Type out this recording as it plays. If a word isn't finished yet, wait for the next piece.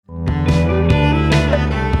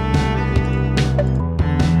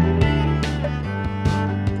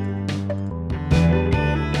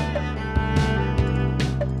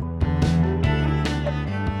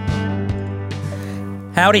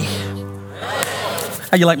Howdy.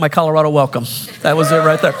 How you like my Colorado welcome? That was it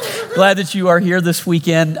right there. Glad that you are here this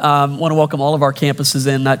weekend. Want to welcome all of our campuses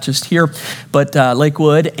in, not just here, but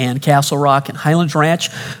Lakewood and Castle Rock and Highlands Ranch,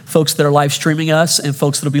 folks that are live streaming us and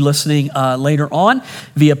folks that will be listening later on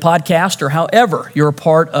via podcast or however you're a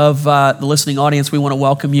part of the listening audience. We want to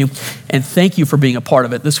welcome you and thank you for being a part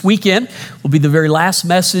of it. This weekend will be the very last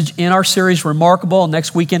message in our series, Remarkable.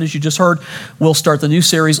 Next weekend, as you just heard, we'll start the new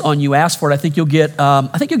series on You Asked For It. I think you'll get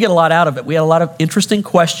a lot out of it. We had a lot of interesting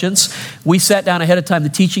questions. We sat down ahead of time, the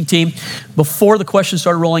teaching team, before the questions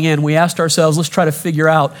started rolling in. We asked ourselves, let's try to figure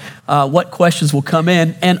out what questions will come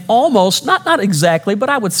in. And almost, not exactly, but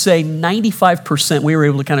I would say 95%, we were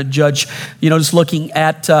able to kind of judge, just looking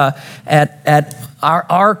at our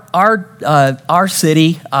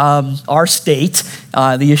city, our state,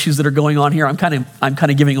 the issues that are going on here. I'm kind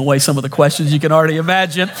of giving away some of the questions you can already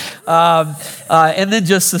imagine, and then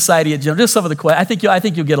just society in general. Just some of the questions. I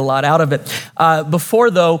think you'll get a lot out of it. Before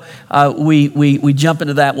though, we jump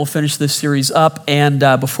into that. We'll finish this series up, and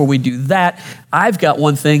before we do that, I've got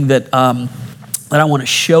one thing that I want to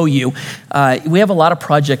show you. We have a lot of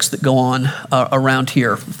projects that go on around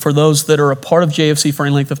here. For those that are a part of JFC for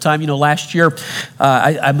any length of time, last year,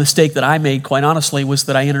 a mistake that I made, quite honestly, was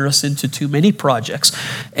that I entered us into too many projects.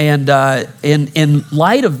 And in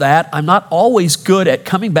light of that, I'm not always good at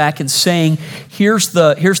coming back and saying, here's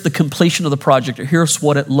the completion of the project, or here's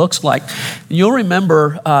what it looks like. And you'll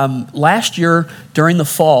remember last year during the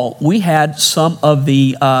fall, we had some of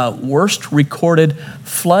the worst recorded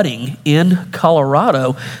flooding in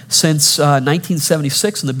Colorado since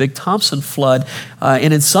 1976 in the Big Thompson flood.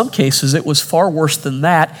 And in some cases, it was far worse than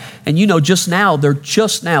that. And they're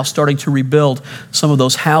just now starting to rebuild some of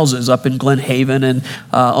those houses up in Glen Haven and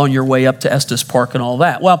on your way up to Estes Park and all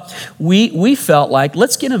that. Well, we felt like,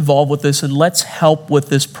 let's get involved with this and let's help with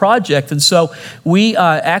this project. And so we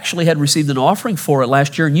actually had received an offering for it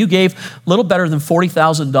last year, and you gave a little better than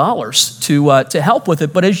 $40,000 to help with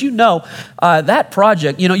it. But as you know, that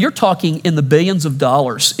project, you're talking in the billions of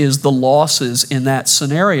dollars is the losses in that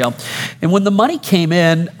scenario. And when the money came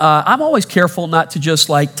in, I'm always careful not to just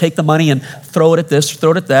take the money and throw it at this,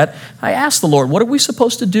 throw it at that. I asked the Lord, what are we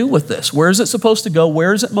supposed to do with this? Where is it supposed to go?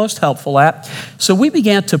 Where is it most helpful at? So we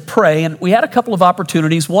began to pray, and we had a couple of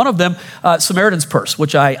opportunities. One of them, Samaritan's Purse,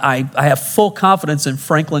 which I have full confidence in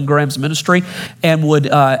Franklin Graham's ministry and would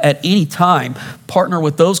at any time partner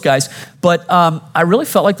with those guys. But I really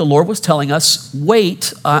felt like the Lord was telling us,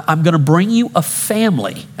 wait, I'm going to bring you a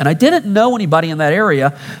family. And I didn't know anybody in that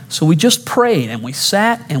area, so we just prayed, and we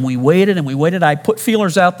sat, and we waited, and we waited. I put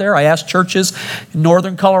feelers out there. I asked churches in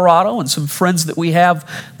northern Colorado and some friends that we have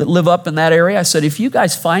that live up in that area. I said, if you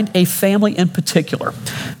guys find a family in particular,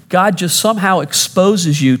 God just somehow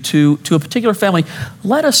exposes you to a particular family,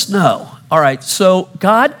 let us know. All right, so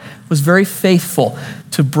God was very faithful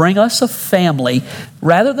to bring us a family.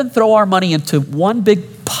 Rather than throw our money into one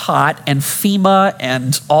big pot and FEMA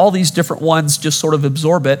and all these different ones just sort of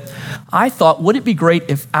absorb it, I thought, wouldn't it be great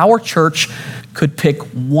if our church could pick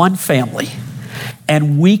one family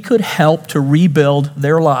and we could help to rebuild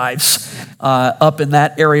their lives up in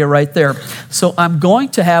that area right there. So I'm going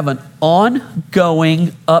to have an ongoing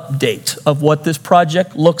update of what this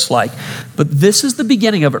project looks like. But this is the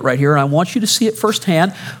beginning of it right here, and I want you to see it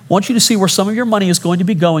firsthand. I want you to see where some of your money is going to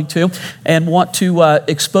be going to, and want to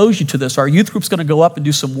expose you to this. Our youth group's going to go up and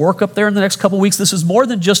do some work up there in the next couple of weeks. This is more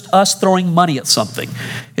than just us throwing money at something.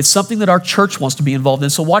 It's something that our church wants to be involved in.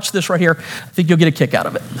 So watch this right here. I think you'll get a kick out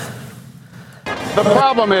of it. The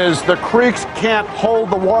problem is the creeks can't hold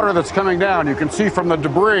the water that's coming down. You can see from the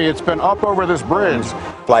debris, it's been up over this bridge.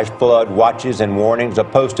 Flash flood watches and warnings are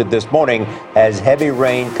posted this morning as heavy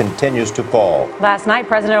rain continues to fall. Last night,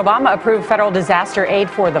 President Obama approved federal disaster aid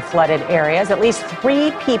for the flooded areas. At least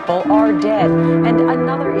 3 people are dead, and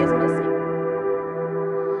another is missing.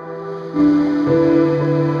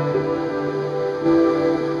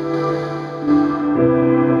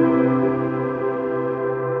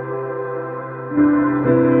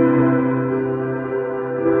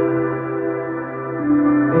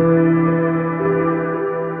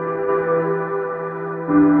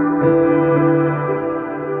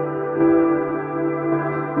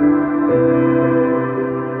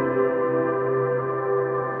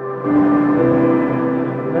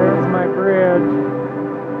 There's my bridge.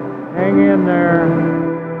 Hang in there.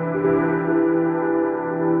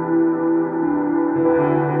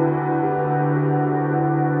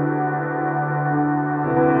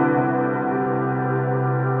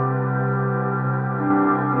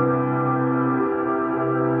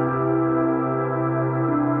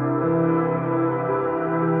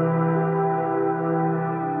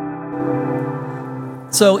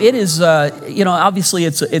 So it is, obviously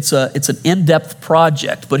it's an in-depth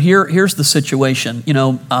project, but here's the situation.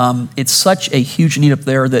 It's such a huge need up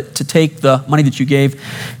there that to take the money that you gave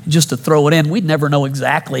and just to throw it in, we'd never know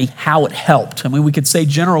exactly how it helped. I mean, we could say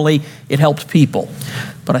generally it helped people.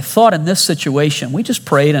 But I thought in this situation, we just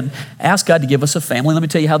prayed and asked God to give us a family. Let me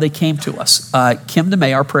tell you how they came to us. Kim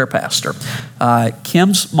DeMay, our prayer pastor.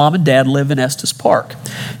 Kim's mom and dad live in Estes Park.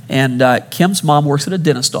 And Kim's mom works at a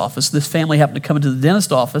dentist office. This family happened to come into the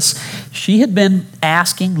dentist office. She had been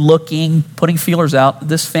asking, looking, putting feelers out.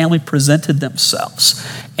 This family presented themselves.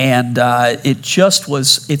 And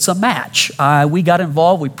it's a match. We got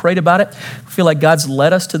involved. We prayed about it. We feel like God's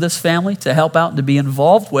led us to this family to help out and to be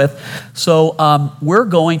involved with. So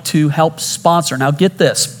we're going to help sponsor. Now get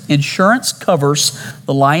this. Insurance covers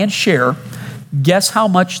the lion's share. Guess how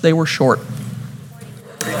much they were short?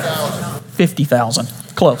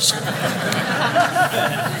 $50,000. Close.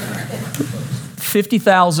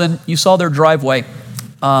 $50,000. You saw their driveway.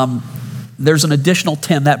 There's an additional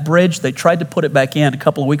 10. That bridge, they tried to put it back in a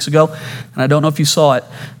couple of weeks ago, and I don't know if you saw it.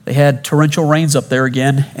 They had torrential rains up there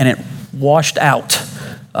again, and it washed out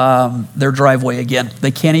their driveway again.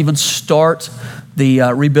 They can't even start the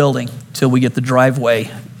rebuilding till we get the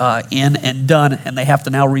driveway in and done, and they have to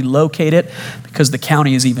now relocate it because the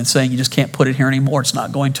county is even saying you just can't put it here anymore. It's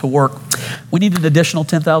not going to work. We need an additional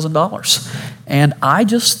 $10,000. And I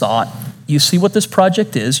just thought, you see what this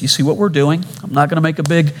project is. You see what we're doing. I'm not going to make a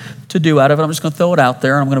big to-do out of it. I'm just going to throw it out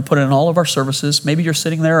there. I'm going to put it in all of our services. Maybe you're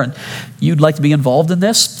sitting there and you'd like to be involved in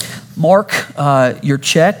this. Mark your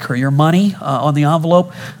check or your money on the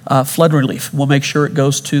envelope. Flood relief. We'll make sure it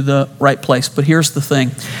goes to the right place. But here's the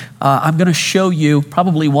thing. I'm going to show you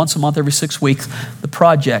probably once a month, every 6 weeks, the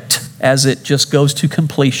project as it just goes to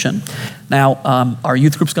completion. Now, our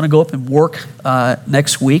youth group's going to go up and work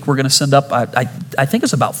next week. We're going to send up, I think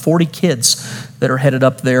it's about 40 kids that are headed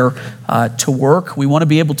up there to work. We want to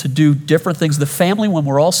be able to do different things. The family, when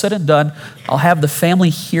we're all said and done, I'll have the family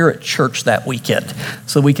here at church that weekend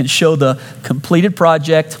so we can show the completed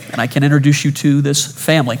project and I can introduce you to this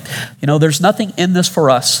family. There's nothing in this for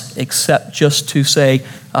us except just to say,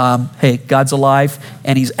 hey, God's alive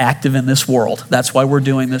and he's active in this world. That's why we're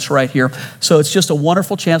doing this right here. So it's just a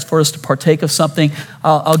wonderful chance for us to partake of something.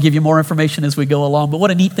 I'll give you more information as we go along, but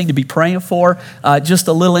what a neat thing to be praying for. Just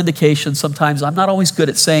a little indication. Sometimes I'm not always good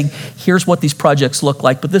at saying, here's what these projects look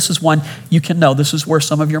like, but this is one you can know. This is where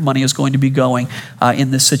some of your money is going to be going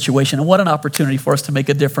in this situation. And what an opportunity for us to make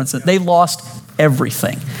a difference. They lost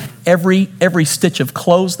everything. Every stitch of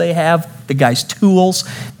clothes they have, the guy's tools,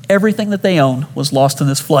 everything that they own was lost in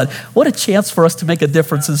this flood. What a chance for us to make a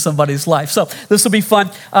difference in somebody's life. So this will be fun.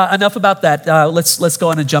 Enough about that. Let's go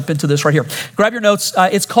on and jump into this right here. Grab your notes.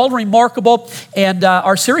 It's called Remarkable, and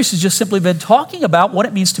our series has just simply been talking about what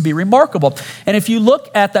it means to be remarkable. And if you look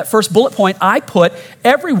at that first bullet point, I put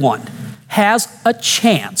everyone has a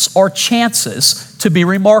chance or chances to be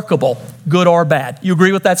remarkable, good or bad. You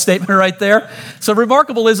agree with that statement right there? So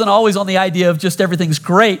remarkable isn't always on the idea of just everything's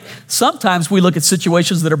great. Sometimes we look at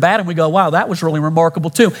situations that are bad and we go, wow, that was really remarkable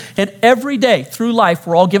too. And every day through life,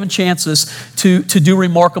 we're all given chances to do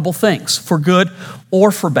remarkable things for good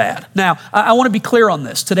or for bad. Now, I want to be clear on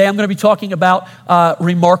this. Today I'm going to be talking about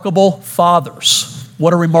remarkable fathers.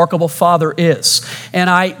 What a remarkable father is.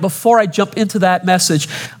 And before I jump into that message,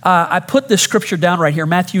 I put this scripture down right here,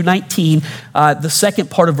 Matthew 19, the second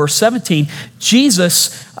part of verse 17.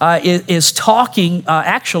 Jesus is talking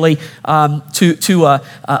actually to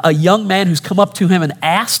a young man who's come up to him and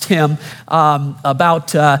asked him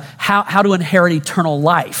about how to inherit eternal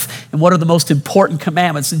life and what are the most important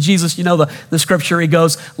commandments. And Jesus, the scripture, he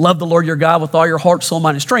goes, love the Lord your God with all your heart, soul,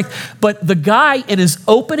 mind, and strength. But the guy in his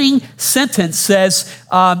opening sentence says,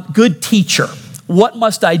 good teacher, what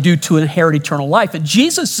must I do to inherit eternal life? And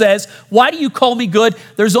Jesus says, why do you call me good?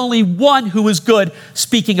 There's only one who is good,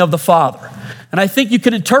 speaking of the Father. And I think you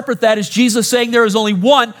can interpret that as Jesus saying there is only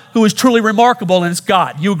one who is truly remarkable, and it's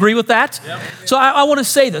God. You agree with that? Yep. So I want to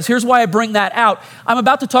say this. Here's why I bring that out. I'm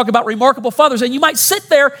about to talk about remarkable fathers, and you might sit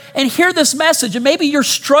there and hear this message, and maybe you're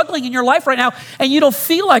struggling in your life right now, and you don't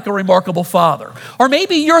feel like a remarkable father. Or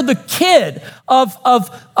maybe you're the kid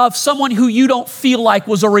of someone who you don't feel like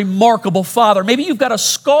was a remarkable father. Maybe you've got a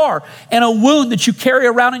scar and a wound that you carry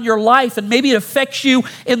around in your life, and maybe it affects you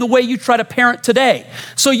in the way you try to parent today.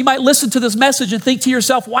 So you might listen to this message and think to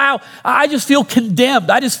yourself, wow, I just feel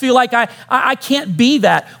condemned. I just feel like I can't be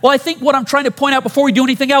that. Well, I think what I'm trying to point out before we do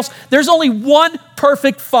anything else, there's only one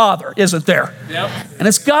perfect father, isn't there? Yep. And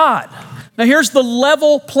it's God. Now here's the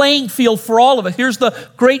level playing field for all of us. Here's the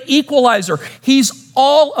great equalizer. He's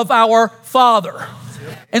all of our Father.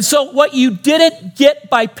 And so what you didn't get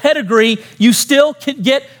by pedigree, you still can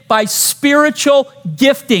get by spiritual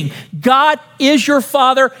gifting. God is your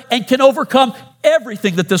Father and can overcome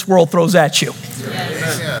everything that this world throws at you.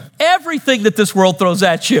 Yes. Everything that this world throws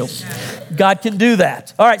at you. God can do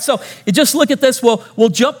that. All right, so just look at this. We'll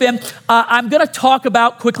jump in. I'm going to talk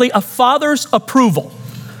about quickly a father's approval.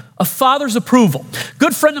 A father's approval.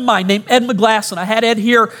 Good friend of mine named Ed McGlasson. I had Ed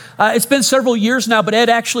here. It's been several years now, but Ed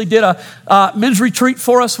actually did a men's retreat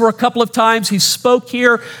for us for a couple of times. He spoke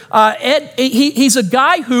here. Ed, he's a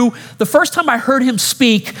guy who, the first time I heard him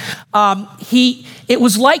speak, it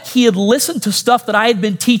was like he had listened to stuff that I had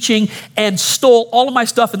been teaching and stole all of my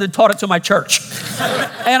stuff and then taught it to my church.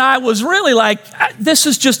 And I was really like, this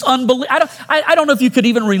is just unbelievable. I don't know if you could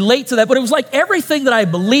even relate to that, but it was like everything that I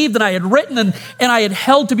believed and I had written and I had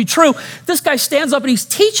held to be true. This guy stands up and he's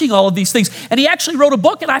teaching all of these things. And he actually wrote a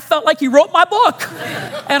book, and I felt like he wrote my book.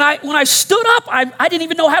 And when I stood up, I didn't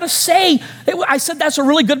even know how to say. I said, that's a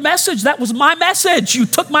really good message. That was my message. You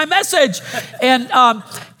took my message. And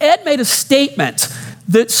Ed made a statement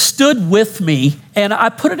that stood with me, and I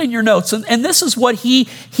put it in your notes. And this is what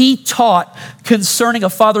he taught concerning a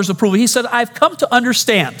father's approval. He said, I've come to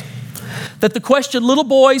understand that the question little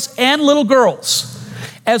boys and little girls,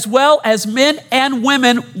 as well as men and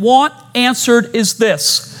women, want answered is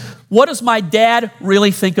this: what does my dad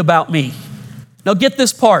really think about me? Now get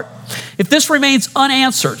this part. If this remains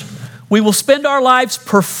unanswered, we will spend our lives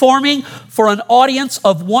performing for an audience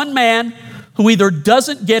of one man who either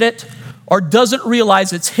doesn't get it or doesn't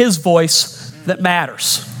realize it's his voice that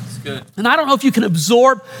matters. Good. And I don't know if you can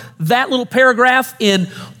absorb that little paragraph in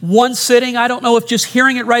one sitting. I don't know if just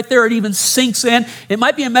hearing it right there, it even sinks in. It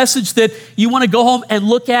might be a message that you want to go home and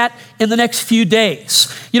look at in the next few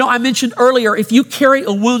days. You know, I mentioned earlier, if you carry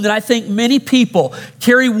a wound, and I think many people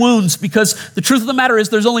carry wounds because the truth of the matter is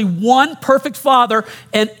there's only one perfect father,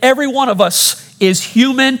 and every one of us is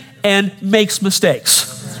human and makes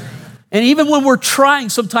mistakes. And even when we're trying,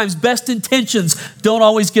 sometimes best intentions don't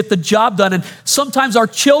always get the job done. And sometimes our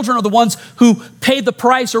children are the ones who pay the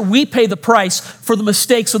price, or we pay the price for the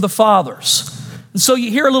mistakes of the fathers. And so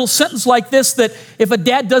you hear a little sentence like this, that if a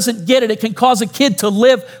dad doesn't get it, it can cause a kid to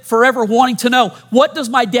live forever wanting to know, what does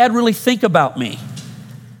my dad really think about me?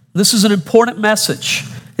 This is an important message.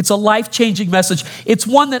 It's a life-changing message. It's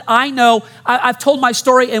one that I know, I've told my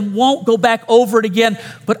story and won't go back over it again,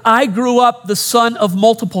 but I grew up the son of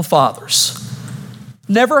multiple fathers.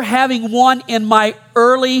 Never having one in my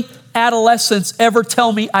early adolescence ever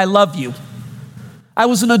tell me, I love you. I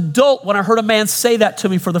was an adult when I heard a man say that to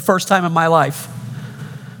me for the first time in my life.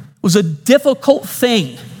 It was a difficult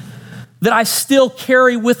thing that I still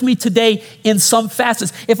carry with me today in some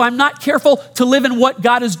facets. If I'm not careful to live in what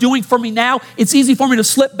God is doing for me now, it's easy for me to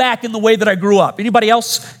slip back in the way that I grew up. Anybody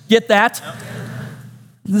else get that?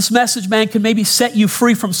 This message, man, can maybe set you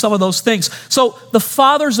free from some of those things. So the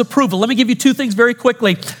father's approval. Let me give you two things very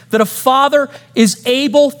quickly that a father is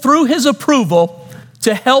able, through his approval,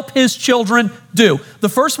 to help his children do. The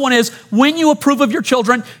first one is, when you approve of your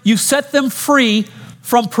children, you set them free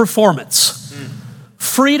from performance.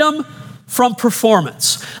 Freedom from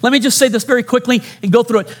performance. Let me just say this very quickly and go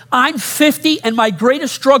through it. I'm 50, and my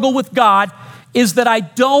greatest struggle with God is that I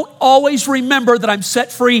don't always remember that I'm set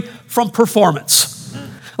free from performance.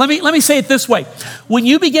 Let me say it this way. When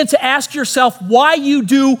you begin to ask yourself why you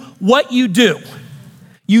do what you do,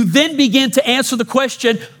 you then begin to answer the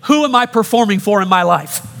question, who am I performing for in my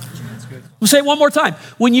life? We'll say it one more time.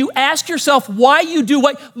 When you ask yourself why you do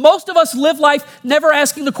what, most of us live life never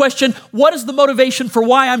asking the question, what is the motivation for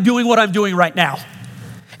why I'm doing what I'm doing right now?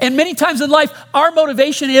 And many times in life, our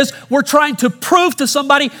motivation is we're trying to prove to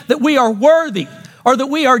somebody that we are worthy, or that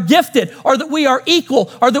we are gifted, or that we are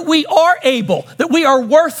equal, or that we are able, that we are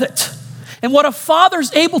worth it. And what a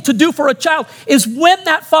father's able to do for a child is when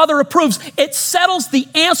that father approves, it settles the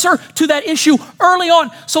answer to that issue early on.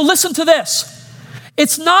 So listen to this.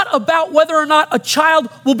 It's not about whether or not a child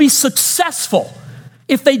will be successful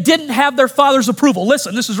if they didn't have their father's approval.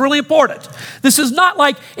 Listen, this is really important. This is not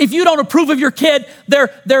like if you don't approve of your kid,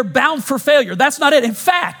 they're bound for failure. That's not it. In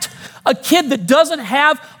fact, a kid that doesn't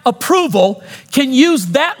have approval can use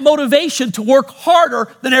that motivation to work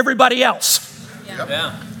harder than everybody else.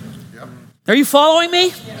 Yeah. Are you following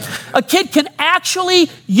me? A kid can actually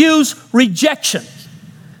use rejection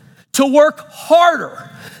to work harder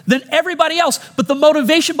than everybody else. But the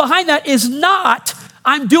motivation behind that is not,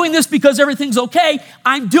 I'm doing this because everything's okay.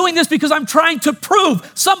 I'm doing this because I'm trying to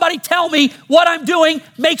prove. Somebody tell me what I'm doing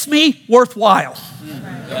makes me worthwhile.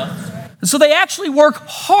 And so they actually work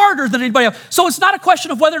harder than anybody else. So it's not a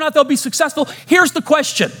question of whether or not they'll be successful. Here's the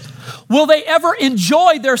question. Will they ever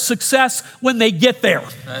enjoy their success when they get there?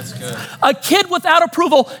 That's good. A kid without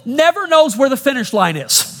approval never knows where the finish line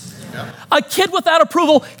is. A kid without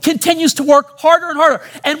approval continues to work harder and harder.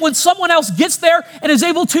 And when someone else gets there and is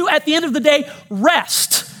able to, at the end of the day,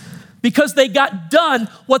 rest because they got done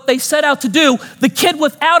what they set out to do, the kid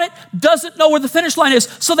without it doesn't know where the finish line is,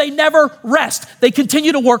 so they never rest. They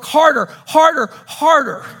continue to work harder,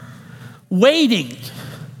 waiting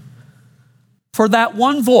for that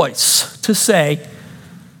one voice to say,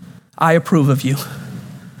 I approve of you.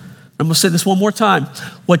 I'm going to say this one more time.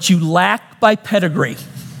 What you lack by pedigree,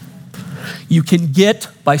 you can get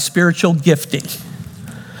by spiritual gifting.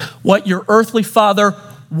 What your earthly father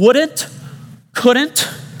wouldn't, couldn't,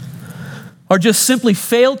 or just simply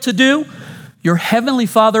failed to do, your heavenly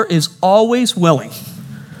Father is always willing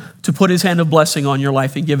to put his hand of blessing on your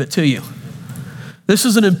life and give it to you. This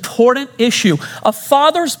is an important issue. A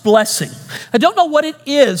father's blessing. I don't know what it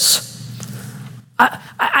is.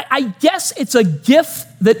 I guess it's a gift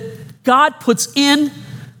that God puts in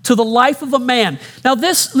to the life of a man. Now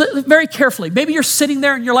this, very carefully, maybe you're sitting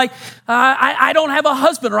there and you're like, I don't have a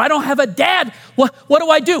husband or I don't have a dad.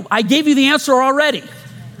 What do? I gave you the answer already.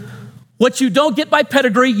 What you don't get by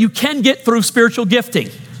pedigree, you can get through spiritual gifting,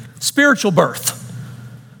 spiritual birth.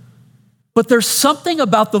 But there's something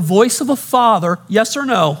about the voice of a father, yes or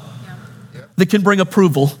no, that can bring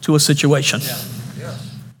approval to a situation.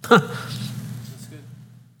 I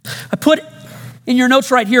put in your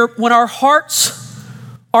notes right here, when our hearts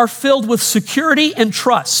are filled with security and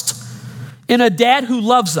trust in a dad who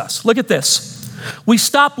loves us, look at this. We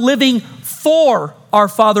stop living for our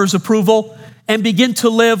Father's approval and begin to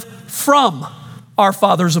live from our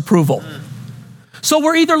Father's approval. So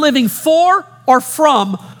we're either living for or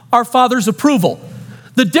from our Father's approval.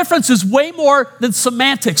 The difference is way more than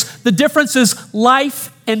semantics. The difference is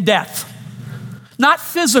life and death. Not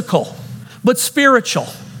physical, but spiritual.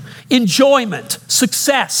 Enjoyment,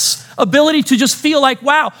 success, ability to just feel like,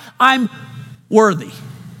 wow, I'm worthy.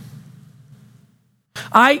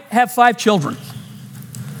 I have 5 children.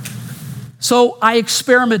 So I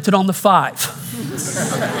experimented on the 5.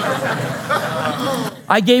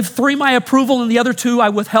 I gave 3 my approval and the other 2 I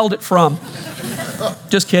withheld it from.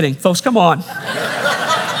 Just kidding. Folks, come on.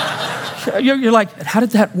 You're like, how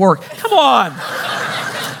did that work? Come on.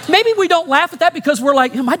 Maybe we don't laugh at that because we're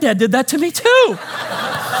like, my dad did that to me too.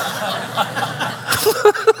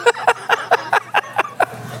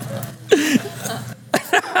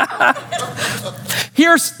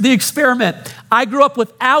 Here's the experiment. I grew up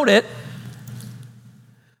without it,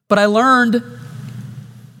 but I learned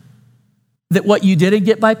that what you didn't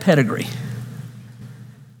get by pedigree,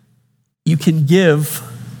 you can give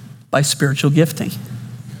by spiritual gifting.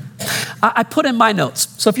 I put in my notes.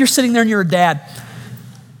 So if you're sitting there and you're a dad,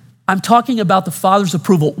 I'm talking about the Father's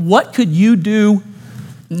approval. What could you do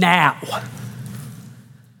now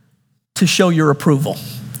to show your approval?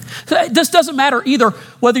 This doesn't matter either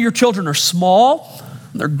whether your children are small,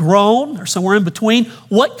 they're grown, or somewhere in between.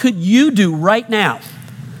 What could you do right now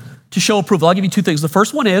to show approval? I'll give you 2 things. The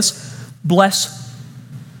first one is bless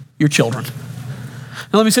your children.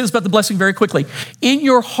 Now let me say this about the blessing very quickly. In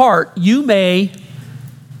your heart, you may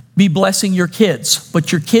be blessing your kids,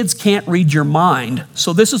 but your kids can't read your mind.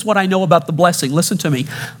 So this is what I know about the blessing. Listen to me.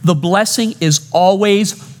 The blessing is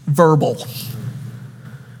always verbal.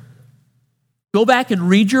 Go back and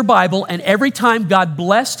read your Bible, and every time God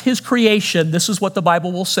blessed his creation, this is what the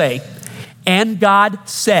Bible will say. And God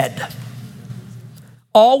said.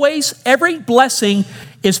 Always, every blessing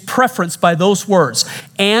is preferenced by those words.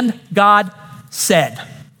 And God said,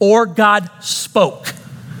 or God spoke.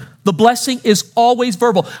 The blessing is always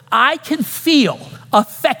verbal. I can feel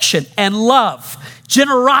affection and love,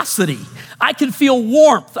 generosity. I can feel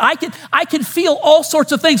warmth. I can feel all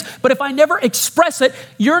sorts of things. But if I never express it,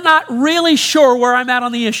 you're not really sure where I'm at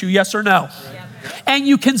on the issue, yes or no? Yeah. And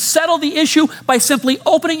you can settle the issue by simply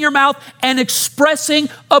opening your mouth and expressing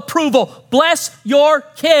approval. Bless your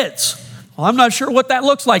kids. Well, I'm not sure what that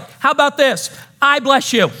looks like. How about this? I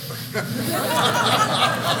bless you.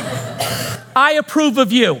 I approve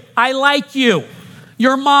of you. I like you.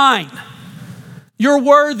 You're mine. You're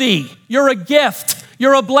worthy. You're a gift.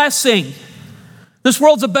 You're a blessing. This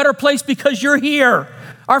world's a better place because you're here.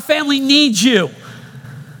 Our family needs you.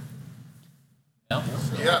 No?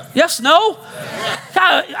 Yeah. Yes, no?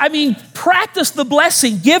 I mean, practice the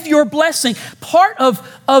blessing. Give your blessing. Part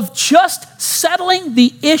of just settling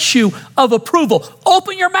the issue of approval.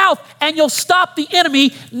 Open your mouth and you'll stop the enemy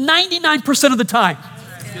 99% of the time.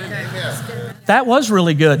 That was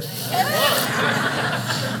really good.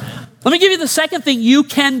 Let me give you the second thing you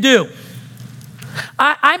can do.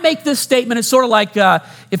 I make this statement. It's sort of like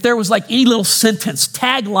if there was like any little sentence,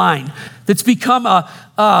 tagline that's become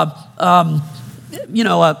an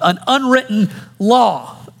unwritten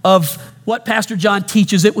law of what Pastor John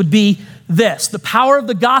teaches, it would be this: the power of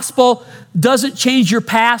the gospel doesn't change your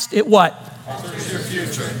past, it what? Changes your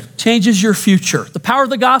future. Changes your future. The power of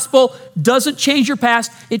the gospel doesn't change your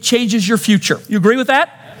past, it changes your future. You agree with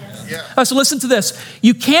that? Yeah. So listen to this.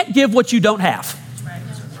 You can't give what you don't have.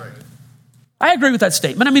 I agree with that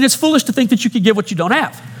statement. I mean, it's foolish to think that you could give what you don't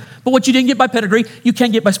have. But what you didn't get by pedigree, you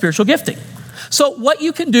can get by spiritual gifting. So what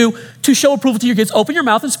you can do to show approval to your kids, open your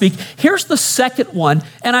mouth and speak. Here's the second one,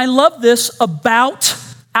 and I love this about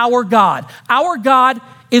our God. Our God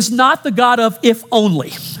is not the God of if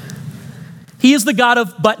only. He is the God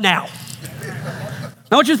of but now.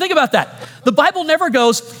 I want you to think about that. The Bible never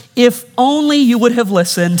goes, if only you would have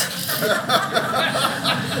listened,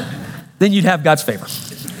 then you'd have God's favor.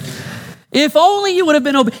 If only you would have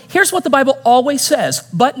been obedient. Here's what the Bible always says: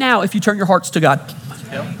 but now, if you turn your hearts to God.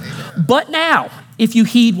 Yep. But now, if you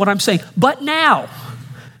heed what I'm saying. But now.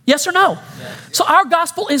 Yes or no? So our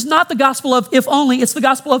gospel is not the gospel of if only, it's the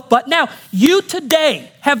gospel of but now. You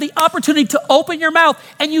today have the opportunity to open your mouth,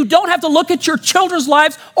 and you don't have to look at your children's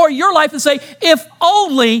lives or your life and say, if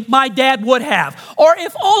only my dad would have, or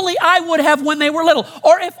if only I would have when they were little,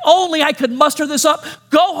 or if only I could muster this up.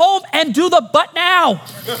 Go home and do the but now.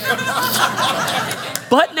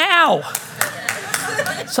 But now.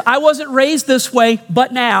 So I wasn't raised this way,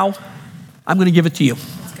 but now I'm going to give it to you.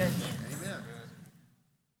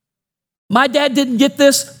 My dad didn't get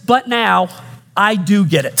this, but now I do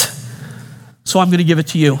get it. So I'm going to give it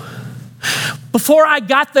to you. Before I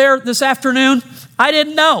got there this afternoon, I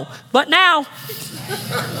didn't know, but now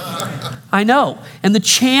I know. And the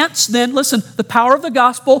chance then, listen, the power of the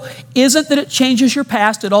gospel isn't that it changes your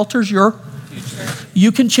past, it alters your future.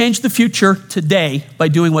 You can change the future today by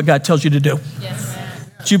doing what God tells you to do. Yes.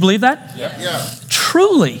 Do you believe that? Yeah.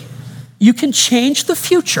 Truly. You can change the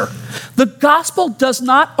future. The gospel does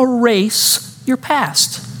not erase your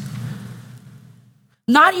past.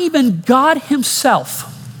 Not even God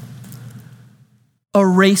himself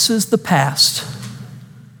erases the past.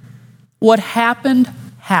 What happened,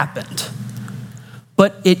 happened.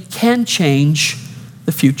 But it can change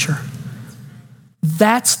the future.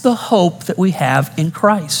 That's the hope that we have in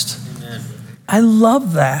Christ. Amen. I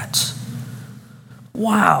love that.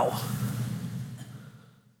 Wow.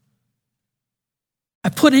 I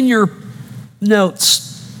put in your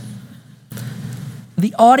notes,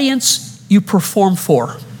 the audience you perform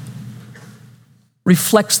for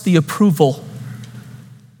reflects the approval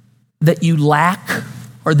that you lack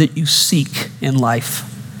or that you seek in life.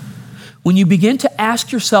 When you begin to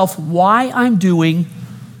ask yourself why I'm doing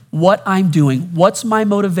what I'm doing, what's my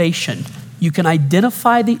motivation, you can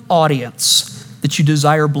identify the audience that you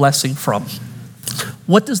desire blessing from.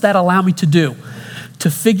 What does that allow me to do? To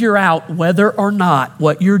figure out whether or not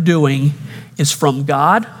what you're doing is from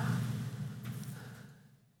God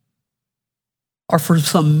or for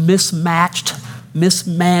some mismatched,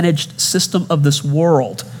 mismanaged system of this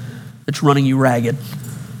world that's running you ragged.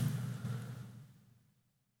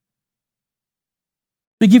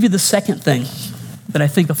 Let me give you the second thing that I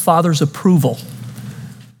think a father's approval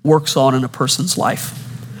works on in a person's life.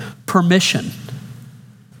 Permission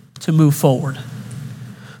to move forward.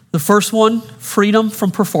 The first one, freedom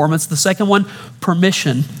from performance. The second one,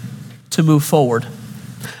 permission to move forward.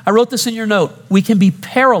 I wrote this in your note. We can be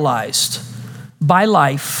paralyzed by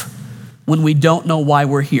life when we don't know why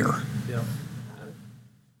we're here. Yeah.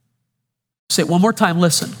 Say it one more time,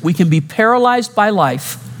 listen. We can be paralyzed by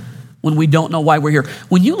life when we don't know why we're here.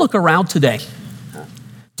 When you look around today,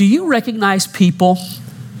 do you recognize people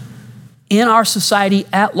in our society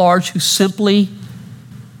at large who simply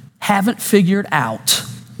haven't figured out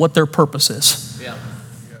what their purpose is? Yeah.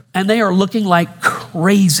 And they are looking like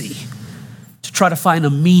crazy to try to find a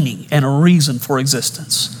meaning and a reason for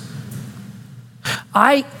existence.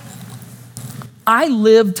 I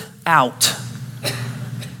lived out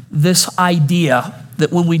this idea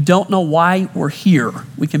that when we don't know why we're here,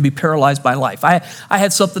 we can be paralyzed by life. I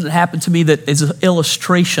had something that happened to me that is an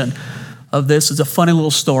illustration of this. It's a funny little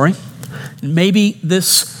story. Maybe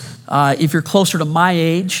this if you're closer to my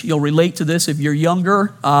age, you'll relate to this. If you're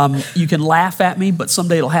younger, you can laugh at me, but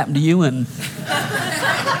someday it'll happen to you, and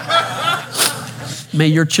may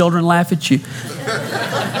your children laugh at you.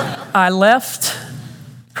 I left.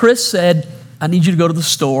 Chris said, I need you to go to the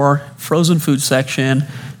store, frozen food section,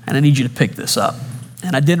 and I need you to pick this up.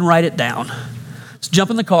 And I didn't write it down. So jump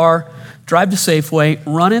in the car, drive to Safeway,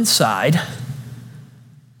 run inside,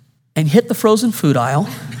 and hit the frozen food aisle.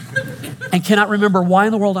 and cannot remember why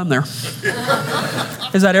in the world I'm there.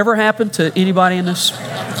 Has that ever happened to anybody in this?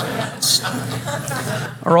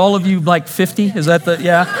 Are all of you like 50? Is that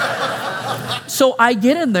yeah? So I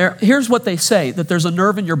get in there. Here's what they say, that there's a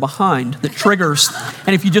nerve in your behind that triggers,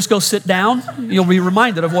 and if you just go sit down, you'll be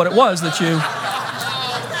reminded of what it was that you...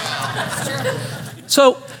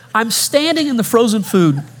 So I'm standing in the frozen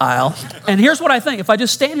food aisle, and here's what I think. If I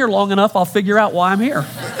just stand here long enough, I'll figure out why I'm here.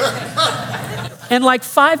 And like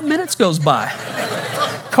 5 minutes goes by.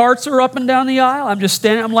 Carts are up and down the aisle. I'm just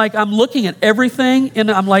standing. I'm looking at everything, and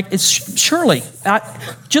I'm like,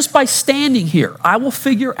 just by standing here, I will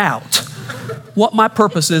figure out what my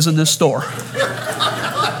purpose is in this store.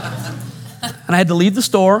 And I had to leave the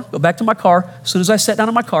store, go back to my car. As soon as I sat down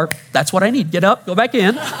in my car, that's what I need. Get up, go back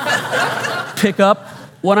in, pick up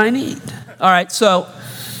what I need. All right, so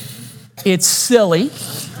it's silly,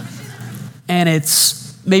 and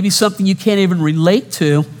it's maybe something you can't even relate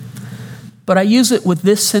to, but I use it with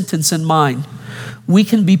this sentence in mind. We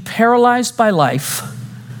can be paralyzed by life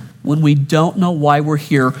when we don't know why we're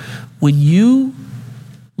here. When you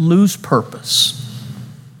lose purpose,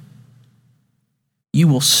 you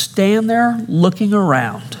will stand there looking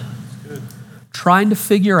around, trying to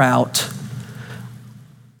figure out,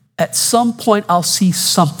 at some point I'll see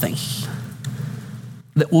something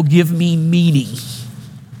that will give me meaning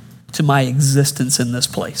to my existence in this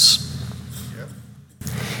place.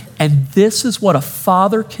 And this is what a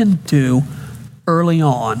father can do early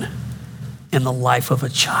on in the life of a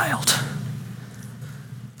child.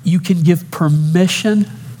 You can give permission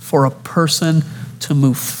for a person to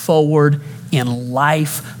move forward in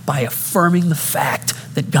life by affirming the fact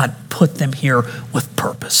that God put them here with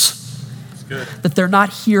purpose. That they're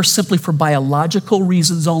not here simply for biological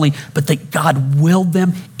reasons only, but that God willed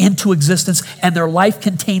them into existence, and their life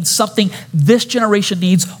contains something this generation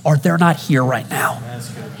needs, or they're not here right now.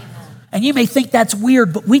 And you may think that's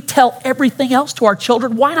weird, but we tell everything else to our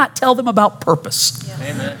children. Why not tell them about purpose?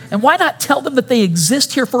 Amen. And why not tell them that they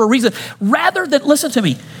exist here for a reason? Rather than, listen to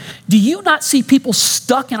me, do you not see people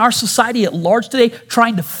stuck in our society at large today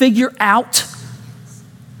trying to figure out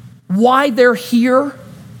why they're here?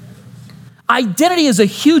 Identity is a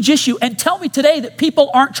huge issue, and tell me today that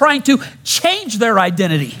people aren't trying to change their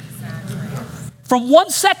identity from one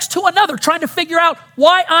sex to another, trying to figure out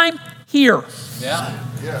why I'm here. Yeah.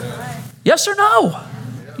 Yes or no?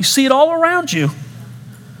 You see it all around you.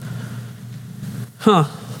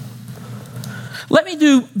 Let me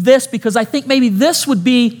do this, because I think maybe this would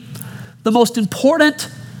be the most important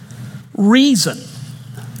reason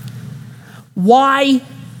why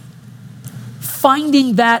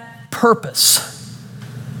finding that purpose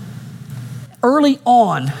early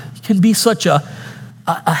on can be such a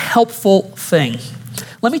helpful thing.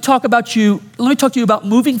 Let me talk to you about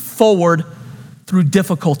moving forward through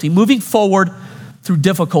difficulty. Moving forward through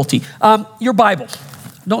difficulty. Your Bible.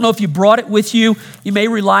 I don't know if you brought it with you. You may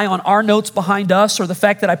rely on our notes behind us, or the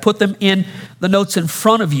fact that I put them in the notes in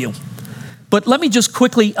front of you. But let me just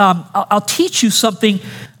quickly, I'll teach you something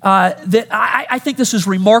that I think this is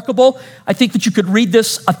remarkable. I think that you could read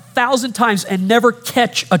this 1,000 times and never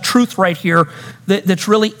catch a truth right here that's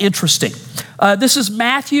really interesting. This is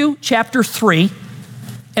Matthew chapter 3,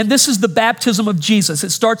 and this is the baptism of Jesus.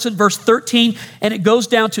 It starts in verse 13, and it goes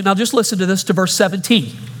down to, now just listen to this, to verse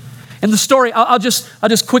 17. And the story, I'll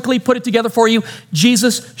just quickly put it together for you.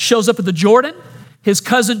 Jesus shows up at the Jordan. His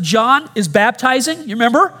cousin John is baptizing. You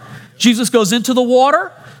remember? Jesus goes into the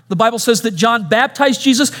water. The Bible says that John baptized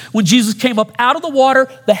Jesus. When Jesus came up out of the water,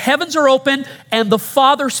 the heavens are open, and the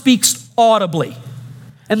Father speaks audibly.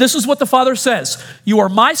 And this is what the Father says: "You are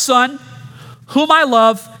my Son, whom I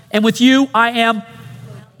love, and with you I am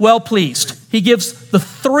well pleased." He gives the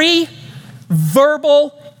 3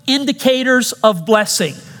 verbal indicators of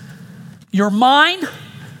blessing. You're mine,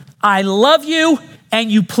 I love you,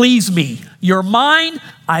 and you please me. You're mine,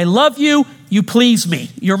 I love you, you please me.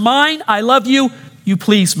 You're mine, I love you, you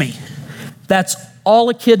please me. That's all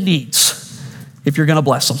a kid needs if you're gonna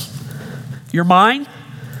bless them. You're mine,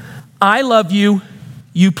 I love you,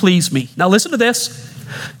 you please me. Now listen to this.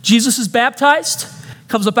 Jesus is baptized,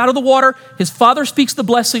 comes up out of the water. His Father speaks the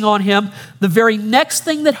blessing on him. The very next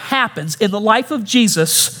thing that happens in the life of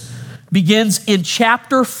Jesus begins in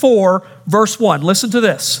chapter 4, verse 1. Listen to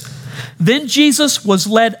this. Then Jesus was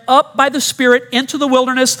led up by the Spirit into the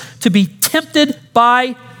wilderness to be tempted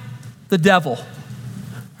by the devil.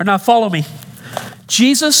 Or now follow me.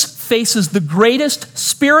 Jesus faces the greatest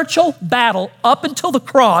spiritual battle up until the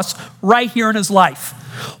cross right here in his life.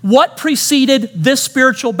 What preceded this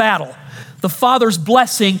spiritual battle? The Father's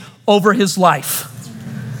blessing over his life.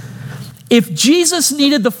 If Jesus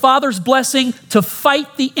needed the Father's blessing to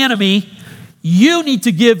fight the enemy, You need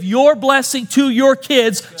to give your blessing to your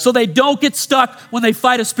kids so they don't get stuck when they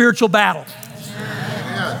fight a spiritual battle.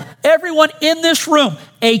 Everyone in this room,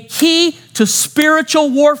 a key to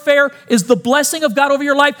spiritual warfare is the blessing of God over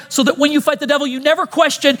your life so that when you fight the devil, you never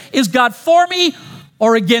question, is God for me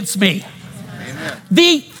or against me? Amen.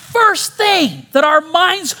 The first thing that our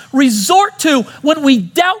minds resort to when we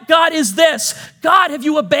doubt God is this: God, have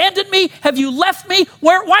you abandoned me? Have you left me?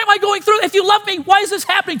 Why am I going through? If you love me, why is this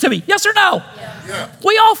happening to me? Yes or no? Yeah.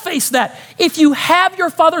 We all face that. If you have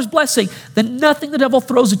your Father's blessing, then nothing the devil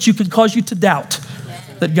throws at you can cause you to doubt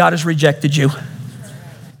that God has rejected you.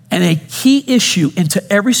 And a key issue into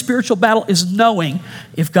every spiritual battle is knowing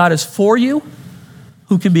if God is for you,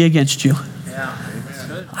 who can be against you? Yeah.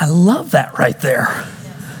 I love that right there.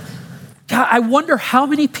 God, I wonder how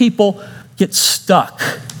many people get stuck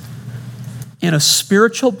in a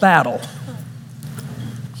spiritual battle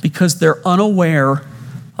because they're unaware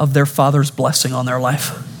of their Father's blessing on their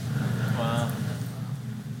life. Wow.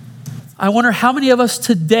 I wonder how many of us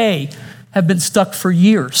today have been stuck for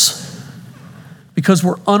years because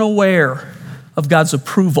we're unaware of God's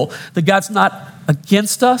approval, that God's not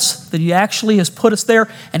against us, that He actually has put us there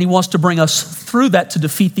and He wants to bring us through that to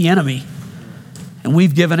defeat the enemy. And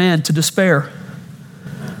we've given in to despair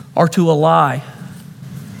or to a lie.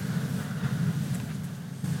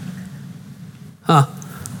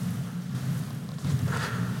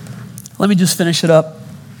 Let me just finish it up.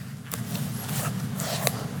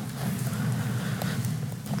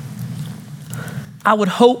 I would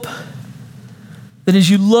hope that as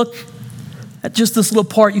you look at just this little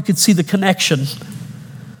part, you could see the connection.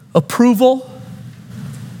 Approval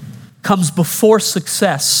comes before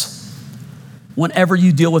success whenever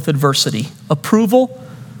you deal with adversity. Approval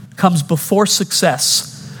comes before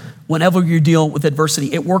success whenever you deal with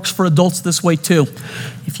adversity. It works for adults this way too.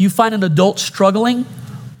 If you find an adult struggling,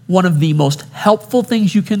 one of the most helpful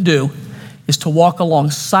things you can do is to walk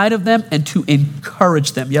alongside of them and to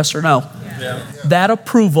encourage them. Yes or no? Yeah. That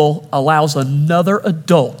approval allows another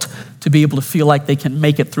adult to be able to feel like they can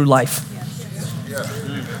make it through life. Yeah.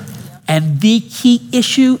 And the key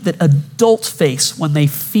issue that adults face when they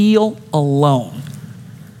feel alone,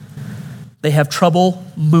 they have trouble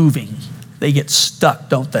moving. They get stuck,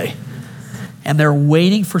 don't they? And they're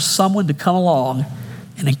waiting for someone to come along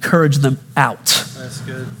and encourage them out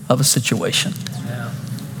of a situation. Yeah.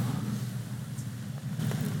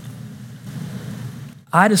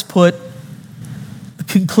 I just put the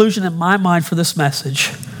conclusion in my mind for this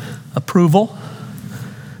message: approval,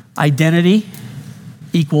 identity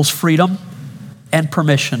equals freedom and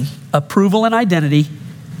permission. Approval and identity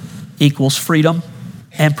equals freedom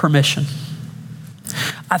and permission.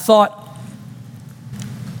 I thought,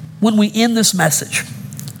 when we end this message,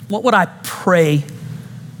 what would I pray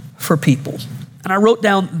for people? And I wrote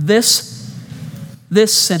down this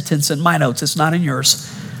sentence in my notes. It's not in yours.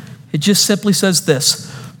 It just simply says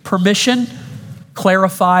this: permission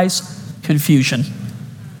clarifies confusion.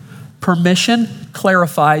 Permission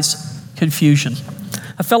clarifies confusion.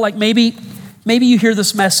 I felt like maybe you hear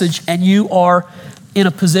this message and you are in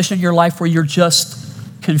a position in your life where you're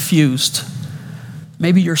just confused.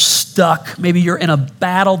 Maybe you're stuck. Maybe you're in a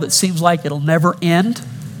battle that seems like it'll never end.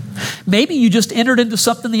 Maybe you just entered into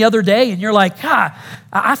something the other day and you're like,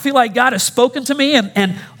 I feel like God has spoken to me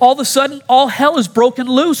and all of a sudden all hell is broken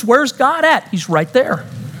loose. Where's God at? He's right there.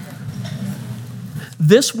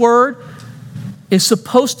 This word is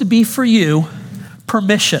supposed to be for you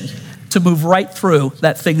permission to move right through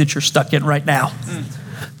that thing that you're stuck in right now.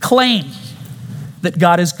 Claim that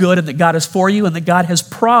God is good and that God is for you and that God has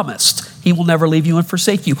promised He will never leave you and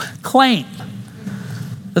forsake you. Claim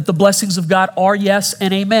that the blessings of God are yes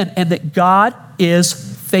and amen, and that God is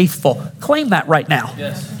faithful. Claim that right now.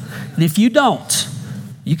 Yes. And if you don't,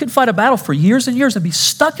 you can fight a battle for years and years and be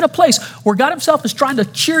stuck in a place where God Himself is trying to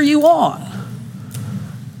cheer you on.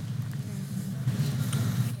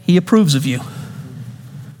 He approves of you.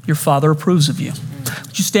 Your Father approves of you.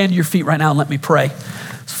 Would you stand to your feet right now and let me pray?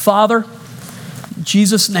 Father, in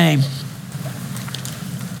Jesus' name,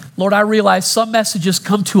 Lord, I realize some messages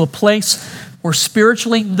come to a place where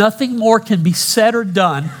spiritually nothing more can be said or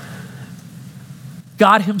done.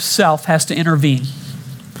 God Himself has to intervene.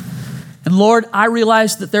 And Lord, I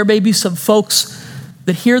realize that there may be some folks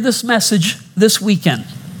that hear this message this weekend.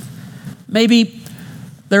 Maybe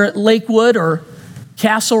they're at Lakewood or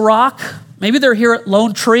Castle Rock. Maybe they're here at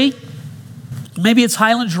Lone Tree. Maybe it's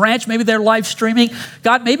Highlands Ranch. Maybe they're live streaming.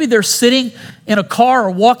 God, maybe they're sitting in a car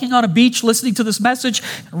or walking on a beach listening to this message.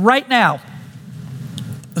 Right now,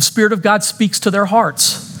 the Spirit of God speaks to their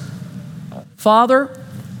hearts. Father,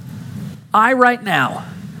 I right now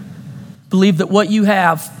believe that what you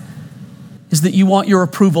have is that you want your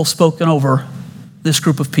approval spoken over this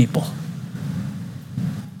group of people.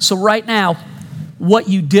 So right now, what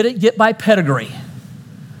you didn't get by pedigree,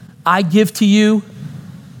 I give to you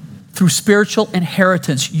through spiritual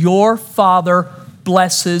inheritance. Your Father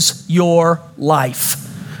blesses your life.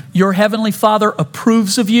 Your Heavenly Father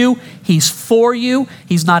approves of you. He's for you.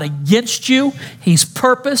 He's not against you. He's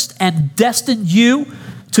purposed and destined you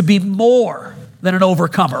to be more than an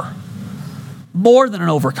overcomer. More than an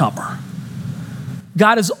overcomer.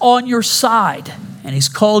 God is on your side, and He's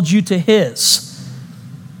called you to His.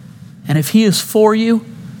 And if He is for you,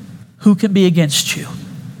 who can be against you?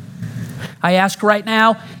 I ask right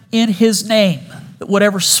now, in His name, that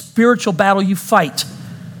whatever spiritual battle you fight,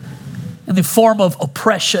 in the form of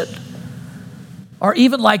oppression, or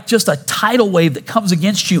even like just a tidal wave that comes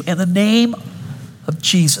against you, in the name of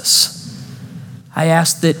Jesus, I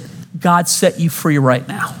ask that God set you free right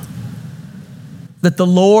now. That the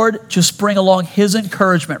Lord just bring along His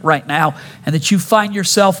encouragement right now, and that you find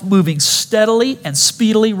yourself moving steadily and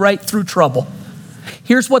speedily right through trouble.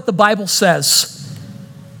 Here's what the Bible says: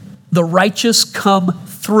 the righteous come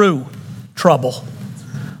through trouble.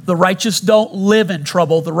 The righteous don't live in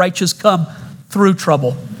trouble. The righteous come through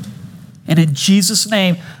trouble. And in Jesus'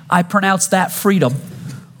 name, I pronounce that freedom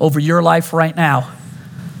over your life right now.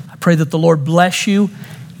 I pray that the Lord bless you,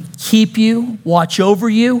 keep you, watch over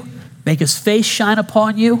you, make His face shine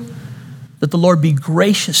upon you, that the Lord be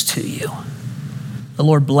gracious to you. The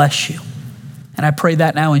Lord bless you. And I pray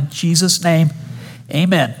that now in Jesus' name,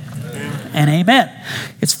 amen. And amen.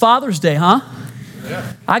 It's Father's Day, huh?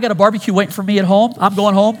 Yeah. I got a barbecue waiting for me at home. I'm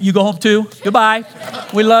going home. You go home too. Goodbye.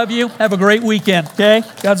 We love you. Have a great weekend, okay?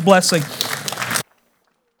 God's blessing.